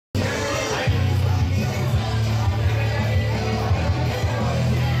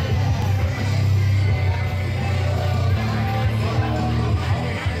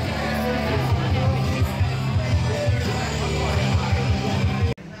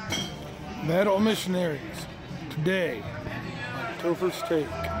Metal Missionaries, today on Tofer's Take.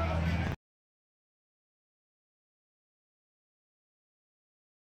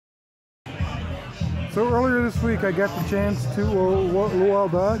 So earlier this week I got the chance to, a little while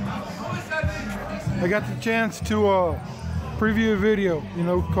back, I got the chance to preview a video,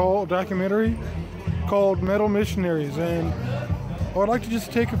 called documentary called Metal Missionaries, and I would like to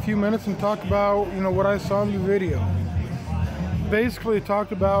just take a few minutes and talk about, what I saw in the video. Basically, it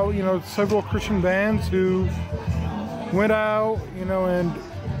talked about, several Christian bands who went out, and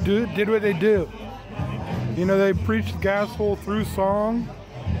did what they do. They preached the gospel through song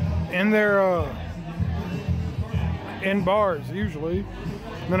in their, in bars, usually.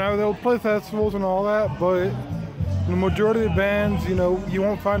 They'll play festivals and all that, but the majority of the bands, you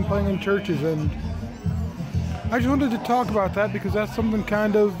won't find playing in churches. And I just wanted to talk about that because that's something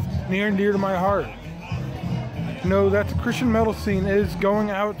kind of near and dear to my heart. That the Christian metal scene is going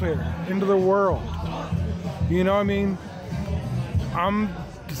out there into the world. I'm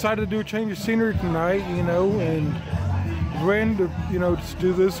decided to do a change of scenery tonight, and when to, just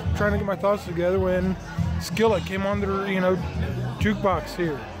do this, trying to get my thoughts together when Skillet came on their, jukebox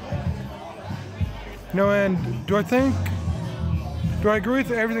here. And do I agree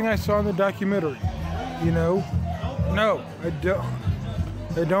with everything I saw in the documentary? No, I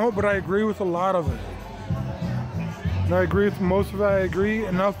don't, but I agree with a lot of it. And I agree with most of it. I agree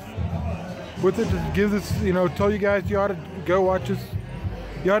enough with it to give this, tell you guys you ought to go watch this.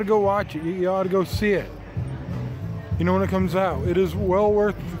 You ought to go watch it. You ought to go see it. When it comes out. It is well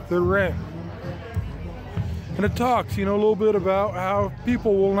worth the rent. And it talks, a little bit about how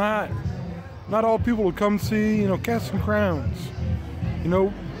people will not all people will come see, Casting Crowns,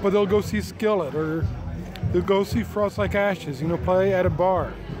 but they'll go see Skillet, or they'll go see Frost Like Ashes, play at a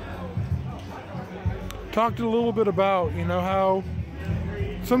bar. Talked a little bit about, how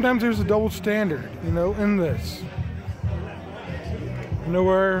sometimes there's a double standard, in this.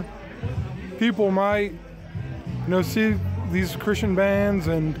 Where people might, see these Christian bands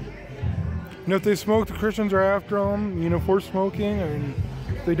and, if they smoke, the Christians are after them, for smoking, and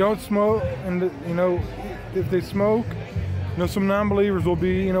if they don't smoke, and, if they smoke, some non-believers will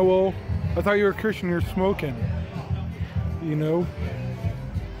be, well, I thought you were a Christian, you're smoking, and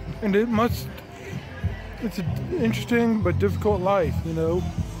it's an interesting but difficult life, and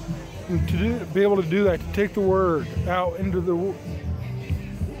to be able to do that, to take the word out into the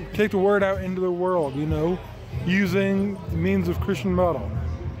world, using the means of Christian metal.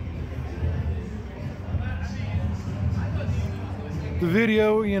 The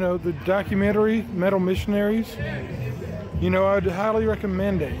video, the documentary, Metal Missionaries, I'd highly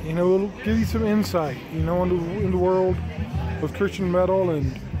recommend it. It'll give you some insight, in the world of Christian metal,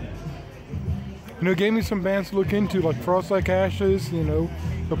 and, it gave me some bands to look into, like Frost Like Ashes,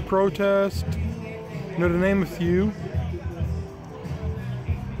 The Protest, to name a few,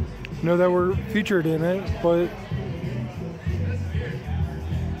 that were featured in it, but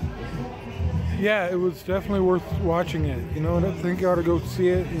yeah, it was definitely worth watching it, and I think you ought to go see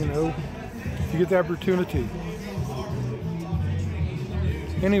it, if you get the opportunity.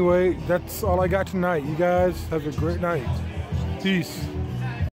 Anyway, that's all I got tonight. You guys have a great night. Peace.